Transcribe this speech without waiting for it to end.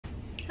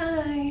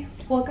Hi,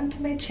 welcome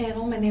to my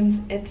channel. My name's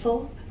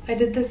Itzel. I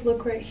did this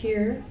look right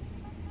here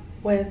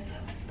with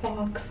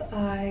fox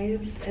eyes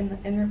in the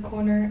inner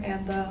corner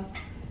and the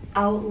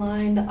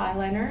outlined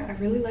eyeliner. I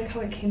really like how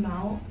it came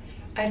out.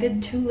 I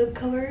did 2 lip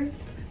colors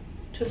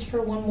just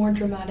for one more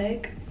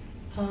dramatic,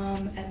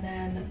 and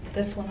then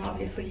this one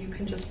obviously you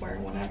can just wear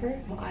whenever.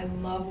 I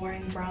love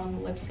wearing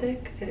brown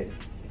lipstick. It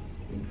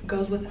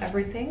goes with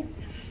everything,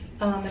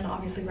 and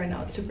obviously right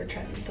now it's super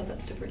trendy, so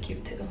that's super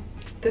cute too.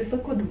 This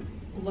look would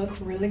look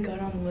really good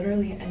on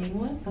literally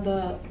anyone.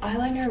 The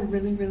eyeliner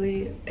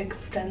really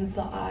extends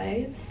the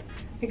eyes,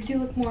 makes you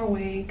look more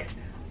awake.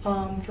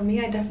 For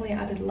me, I definitely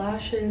added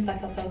lashes. I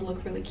thought that would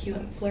look really cute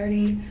and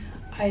flirty.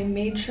 I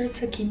made sure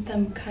to keep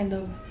them kind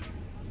of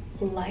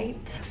light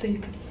so you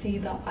could see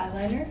the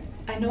eyeliner.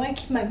 I know I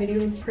keep my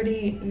videos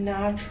pretty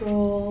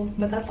natural,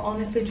 but that's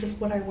honestly just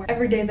what I wear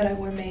every day that I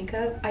wear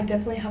makeup. I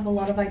definitely have a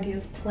lot of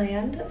ideas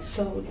planned,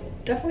 so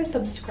definitely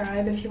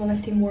subscribe if you want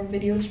to see more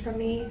videos from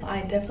me.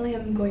 I definitely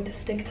am going to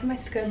stick to my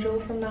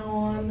schedule from now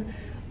on.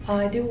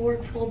 I do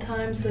work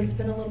full-time, so it's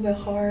been a little bit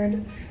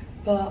hard,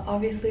 but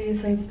obviously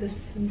since this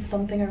is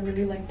something I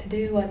really like to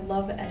do, I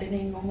love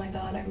editing. Oh my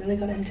god, I really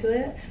got into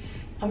it.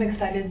 I'm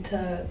excited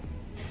to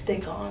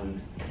stick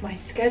on my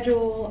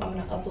schedule. I'm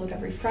gonna upload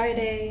every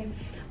Friday.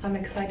 I'm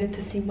excited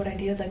to see what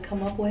ideas I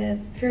come up with.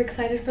 If you're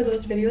excited for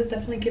those videos,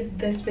 definitely give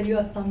this video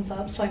a thumbs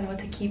up so I know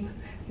to keep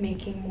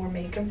making more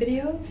makeup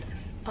videos.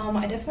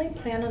 I definitely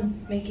plan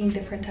on making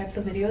different types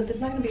of videos. It's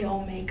not gonna be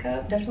all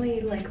makeup,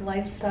 definitely like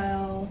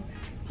lifestyle,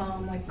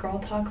 like girl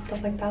talk,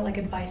 stuff like that, like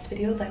advice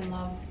videos. I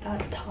love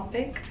that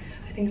topic.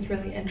 I think it's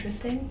really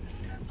interesting,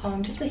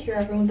 just to hear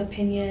everyone's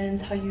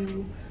opinions, how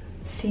you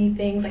see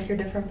things, like your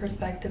different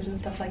perspectives and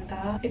stuff like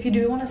that. If you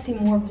do want to see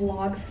more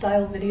vlog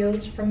style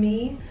videos from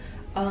me,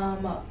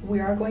 we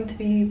are going to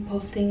be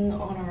posting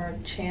on our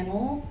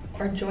channel,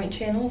 our joint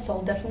channel, so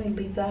I'll definitely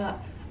leave that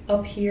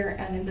up here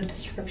and in the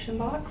description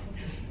box.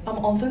 I'm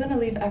also going to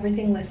leave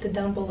everything listed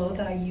down below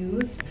that I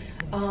used.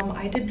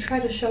 I did try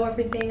to show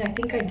everything, I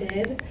think I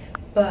did,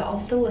 but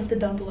I'll still list it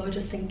down below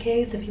just in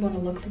case if you want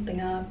to look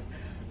something up,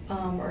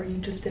 or you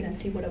just didn't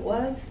see what it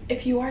was.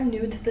 If you are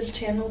new to this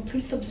channel,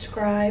 please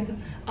subscribe.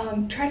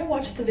 Try to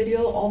watch the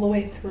video all the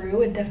way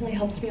through. It definitely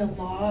helps me a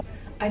lot.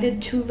 I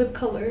did 2 lip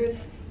colors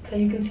that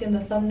you can see in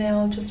the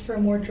thumbnail just for a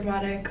more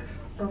dramatic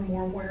or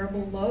more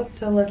wearable look.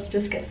 So let's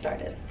just get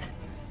started.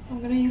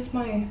 I'm gonna use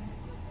my...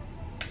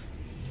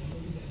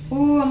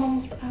 Ooh, I'm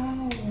almost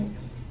out. I'm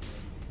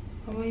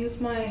gonna use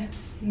my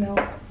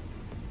Milk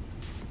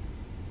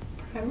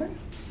primer.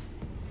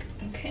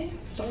 Okay,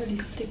 it's already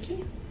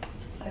sticky.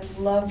 I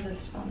love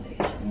this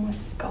foundation. Oh my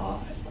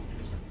god, I love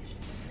this foundation.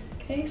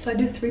 Okay, so I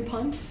do 3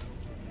 pumps.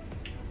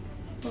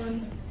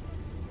 1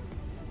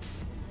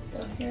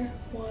 down here,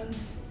 1,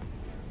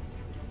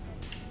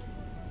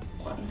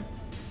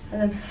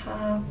 and then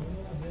half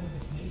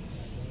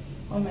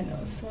on my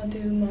nose. So I'll do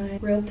my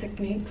Real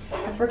Techniques.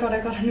 I forgot I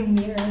got a new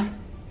mirror.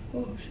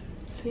 Oh,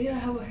 see, I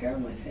have a hair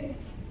on my face.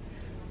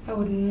 I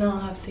would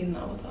not have seen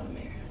that without a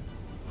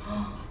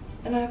mirror.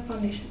 And I have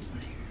foundation in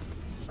my hair.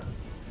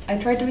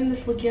 I tried doing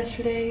this look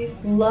yesterday,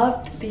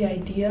 loved the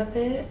idea of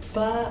it,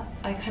 but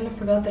I kind of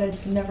forgot that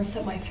I'd never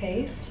set my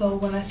face. So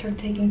when I started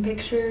taking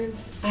pictures,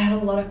 I had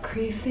a lot of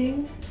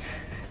creasing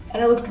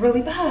and it looked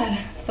really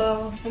bad.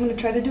 So I'm gonna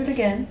try to do it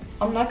again.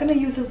 I'm not gonna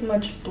use as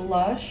much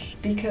blush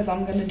because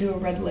I'm gonna do a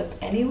red lip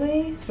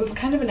anyway. It was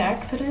kind of an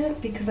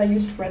accident because I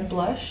used red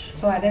blush,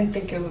 so I didn't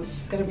think it was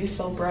gonna be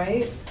so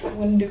bright. I'm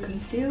gonna do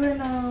concealer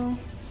now.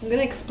 I'm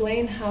gonna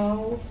explain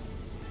how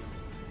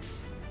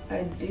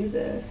I do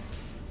this.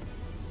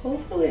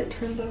 Hopefully it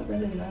turns out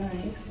really nice.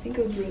 I think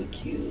it was really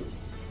cute.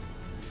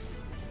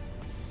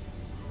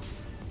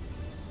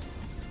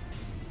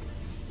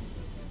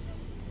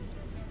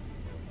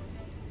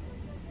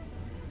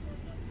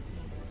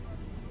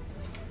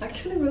 I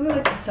actually really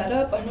like the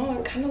setup. I know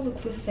it kind of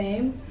looks the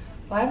same,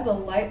 but I have the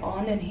light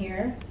on in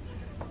here,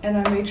 and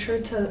I made sure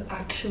to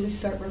actually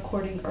start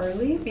recording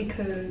early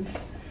because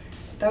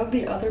that was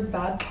the other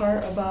bad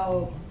part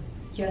about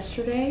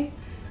yesterday.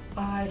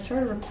 I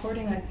started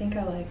recording, I think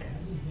at like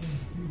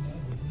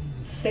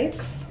 6,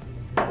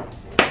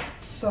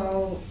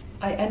 so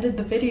I ended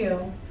the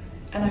video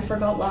and I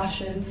forgot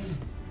lashes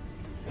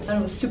and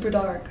it was super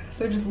dark,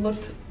 so it just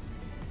looked,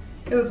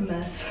 it was a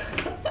mess.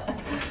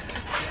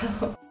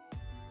 So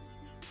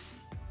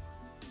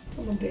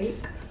I'm gonna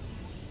bake.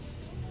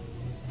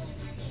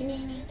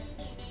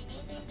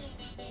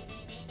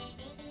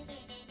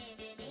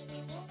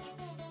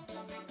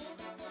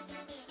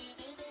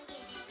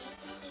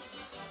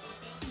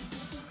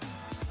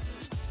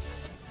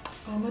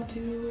 I'm gonna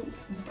do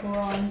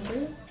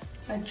bronzer.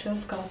 I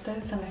just got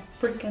this and I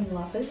freaking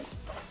love it.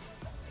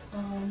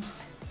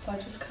 So I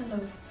just kind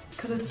of,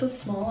 because it's so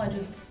small, I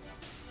just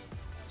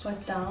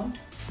swipe down.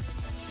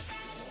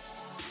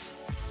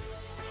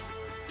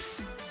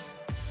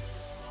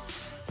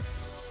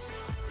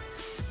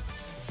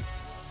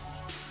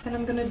 And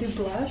I'm gonna do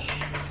blush.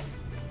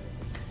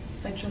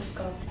 I just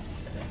got this.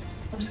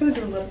 I'm just gonna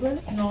do a little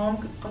bit.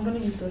 No, I'm gonna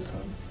use this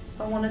one.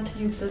 I wanted to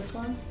use this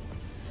one.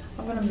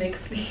 I'm gonna mix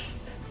these.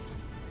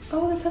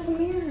 Oh, this has a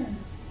mirror.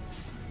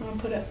 I'm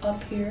gonna put it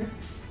up here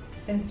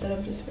instead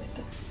of just right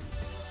there.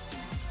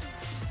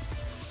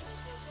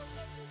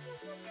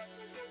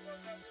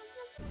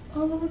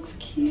 Oh, that looks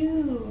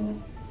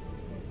cute.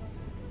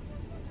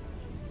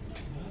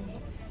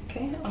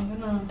 Okay, I'm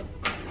gonna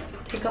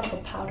take off the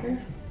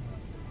powder.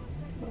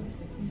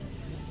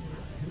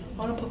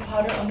 I want to put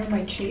powder under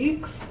my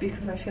cheeks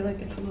because I feel like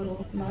it's a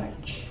little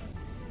much.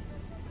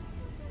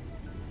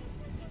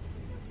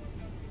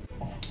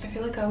 I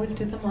feel like I always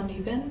do them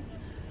uneven,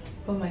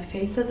 but my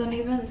face is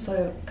uneven, so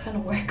it kind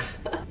of works.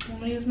 I'm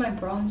gonna use my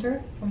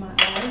bronzer for my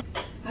eye.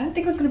 I didn't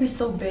think it was gonna be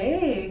so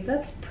big.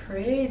 That's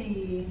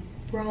pretty.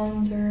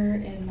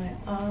 Bronzer in my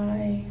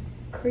eye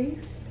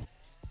crease.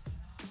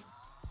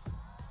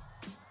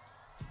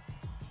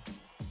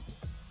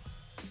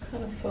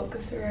 Kind of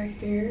focus it right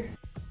here.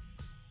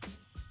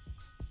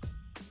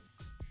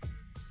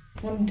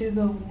 I want to do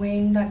the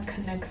wing that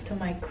connects to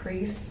my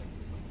crease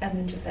and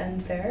then just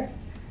ends there.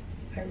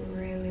 I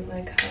really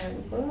like how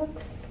it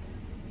looks.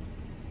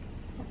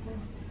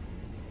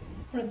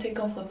 I'm gonna take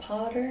off the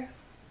powder.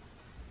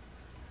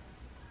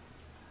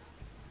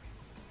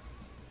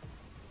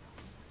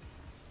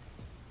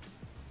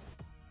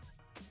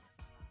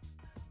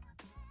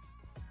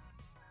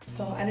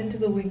 So I didn't do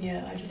the wing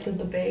yet, I just did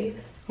the base.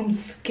 I'm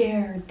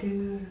scared,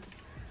 dude.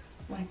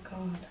 Oh my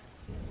god.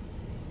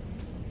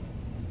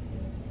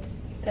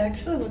 They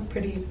actually look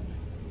pretty,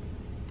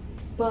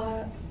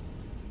 but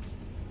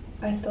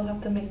I still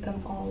have to make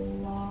them a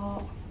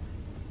lot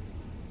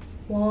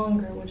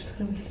longer, which is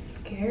gonna be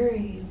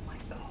scary. Oh my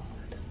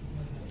god.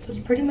 So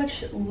it's pretty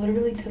much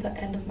literally to the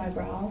end of my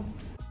brow.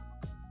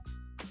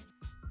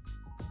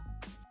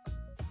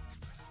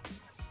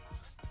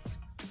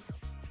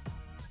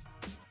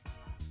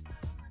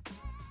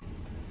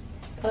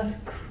 That's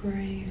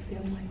crazy.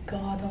 Oh my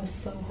god, that was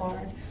so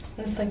hard.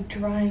 And it's like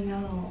drying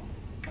out.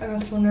 I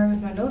got so nervous,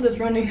 my nose is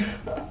running.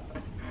 Oh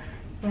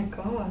my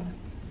god.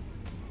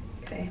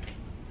 Okay.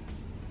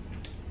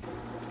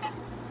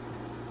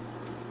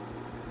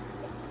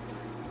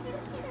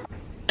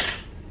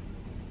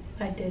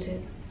 I did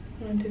it.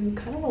 I'm gonna do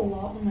kind of a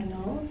lot on my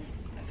nose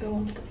if it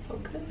wants to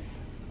focus.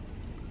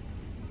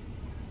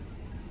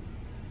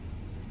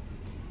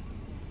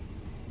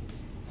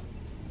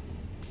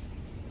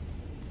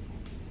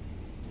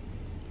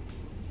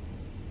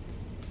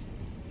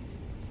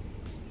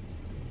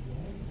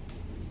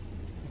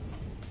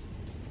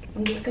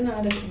 I'm just gonna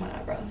add it to my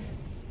eyebrows.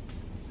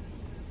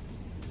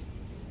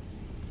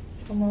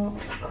 So I'm gonna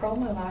curl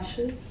my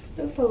lashes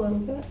just a little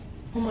bit.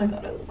 Oh my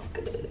god, it looks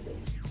good.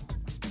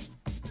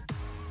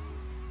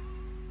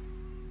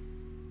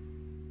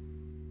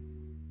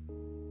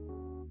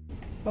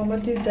 I'm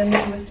gonna do Demi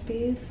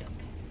Wispies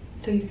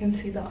so you can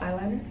see the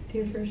eyeliner.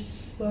 These are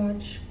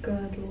such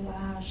good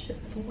lashes.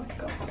 Oh my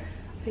god.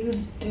 I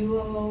use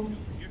Duo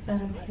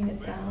and I'm putting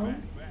it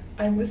down.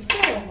 I whisper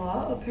a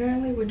lot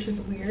apparently, which is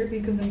weird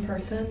because in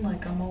person,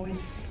 like, I'm always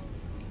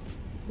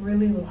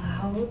really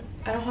loud.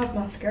 I don't have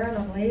mascara and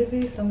I'm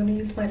lazy, so I'm gonna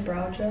use my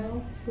brow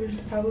gel, which is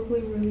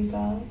probably really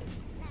bad.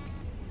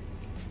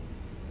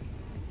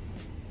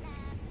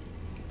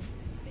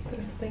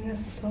 This thing is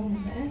so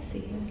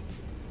messy.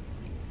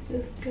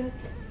 This gets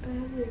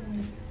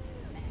everywhere.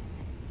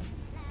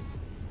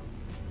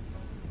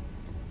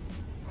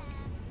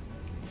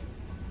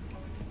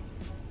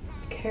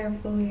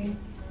 Carefully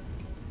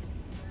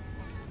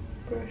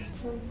brush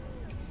them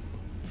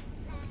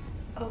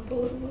up a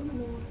little bit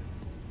more.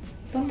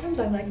 Sometimes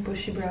I like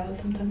bushy brows,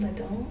 sometimes I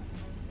don't.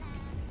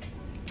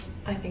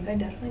 I think I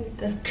definitely need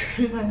to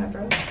trim my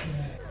eyebrows.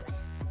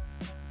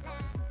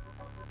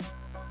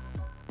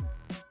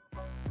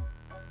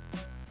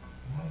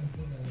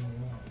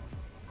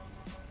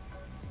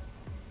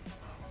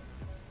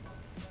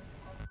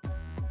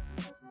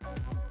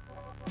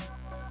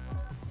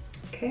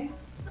 Okay,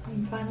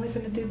 I'm finally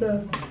gonna do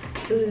the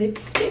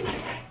lipstick.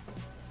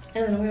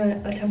 And then I'm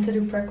gonna attempt to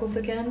do freckles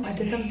again. I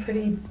did them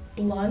pretty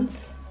blunt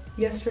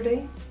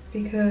yesterday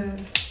because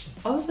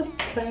I was just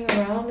playing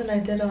around and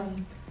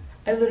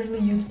I literally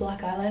used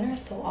black eyeliner,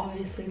 so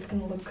obviously it's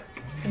gonna look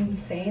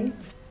insane.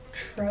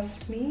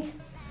 Trust me.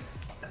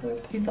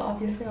 He's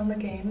obviously on the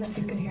game, if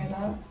you can hear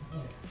that.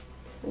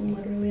 It's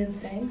literally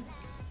insane.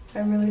 I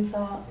really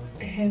thought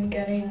him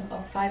getting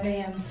a 5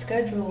 a.m.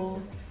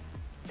 schedule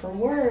for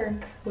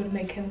work would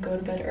make him go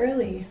to bed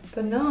early.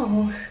 But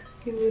no,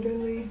 he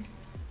literally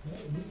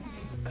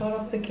got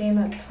off the game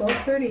at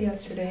 12:30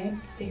 yesterday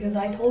because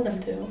I told him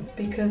to,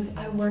 because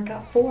I work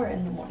at 4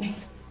 in the morning.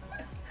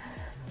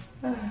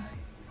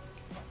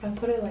 I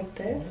put it like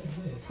this,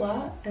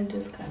 flat, and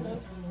just kind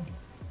of.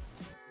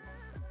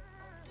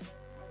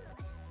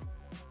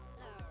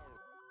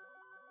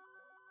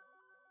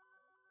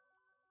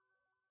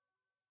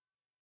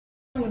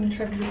 I'm gonna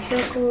try to do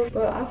circles,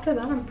 but after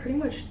that I'm pretty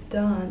much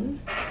done.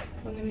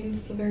 I'm gonna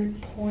use the very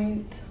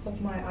point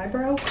of my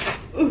eyebrow.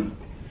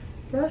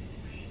 Brush.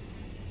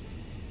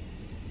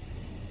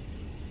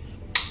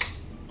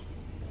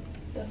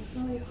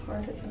 Definitely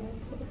harder than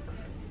it looks.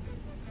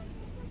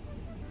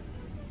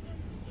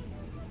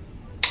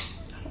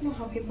 don't know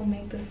how people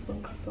make this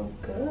look so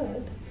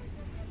good.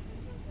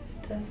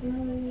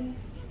 Definitely.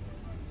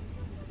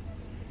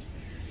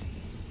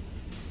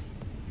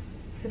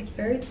 It's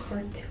very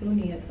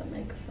cartoony, if that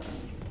makes sense.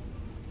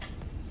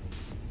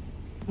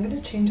 I'm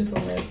gonna change the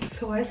lip.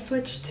 So I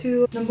switched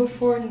to number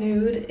 4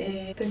 nude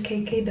in the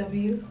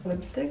KKW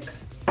lipstick.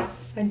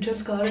 I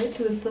just got it,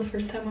 so this is the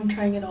first time I'm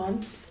trying it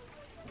on.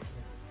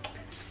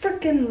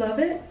 Freaking love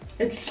it.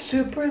 It's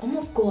super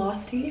almost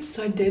glossy,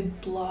 so I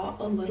did blot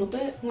a little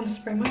bit. I'm gonna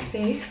spray my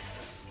face.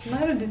 I'm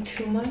not gonna do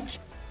too much.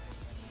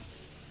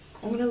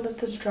 I'm gonna let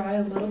this dry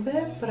a little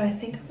bit, but I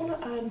think I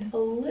want to add a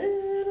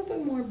little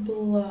bit more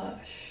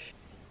blush.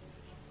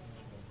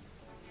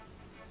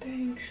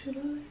 Dang, should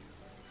I?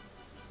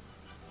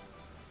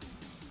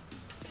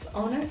 It's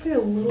honestly a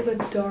little bit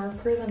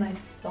darker than I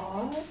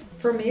thought.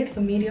 For me, it's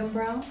a medium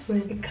brown, but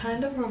it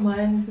kind of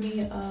reminds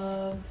me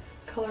of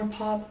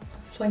ColourPop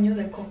Sueño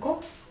de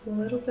Coco. A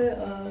little bit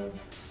of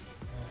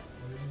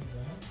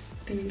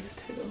these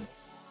two.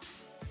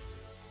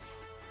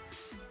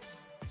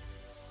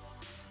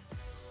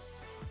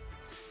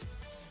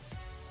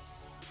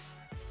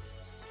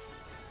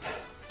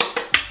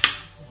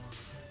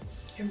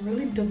 It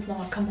really does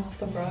not come off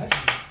the brush,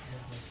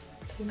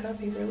 so you gotta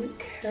be really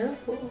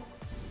careful.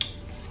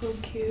 It's so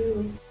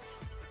cute.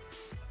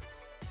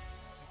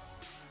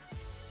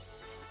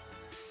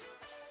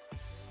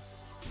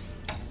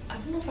 I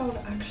don't know if I would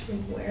actually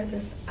wear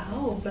this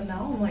out, but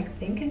now I'm like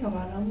thinking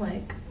about it, I'm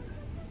like,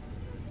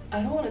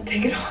 I don't want to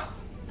take it off.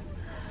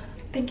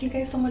 Thank you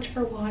guys so much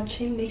for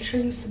watching. Make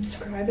sure you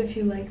subscribe if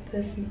you like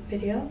this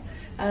video,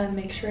 and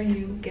make sure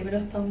you give it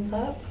a thumbs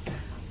up.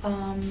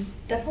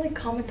 Definitely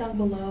comment down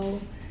below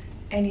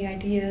any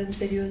ideas,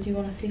 videos you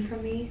want to see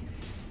from me,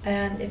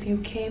 and if you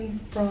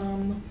came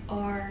from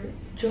our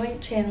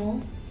joint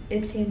channel,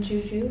 Itsy and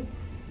Juju,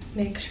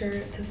 make sure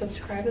to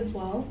subscribe as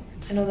well.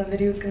 I know that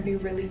video is going to be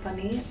really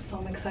funny, so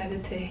I'm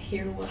excited to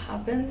hear what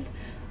happens.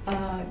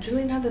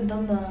 Julian hasn't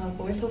done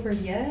the voiceover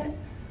yet,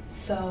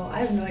 so I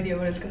have no idea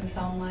what it's going to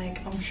sound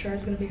like. I'm sure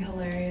it's going to be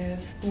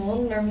hilarious. I'm a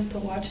little nervous to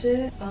watch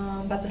it,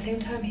 but at the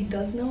same time, he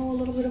does know a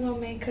little bit about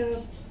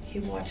makeup. He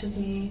watches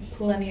me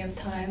plenty of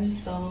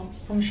times, so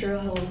I'm sure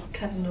he'll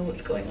kind of know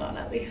what's going on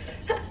at least.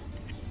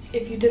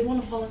 If you did want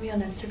to follow me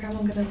on Instagram,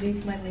 I'm going to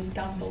leave my link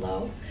down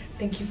below.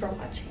 Thank you for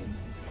watching.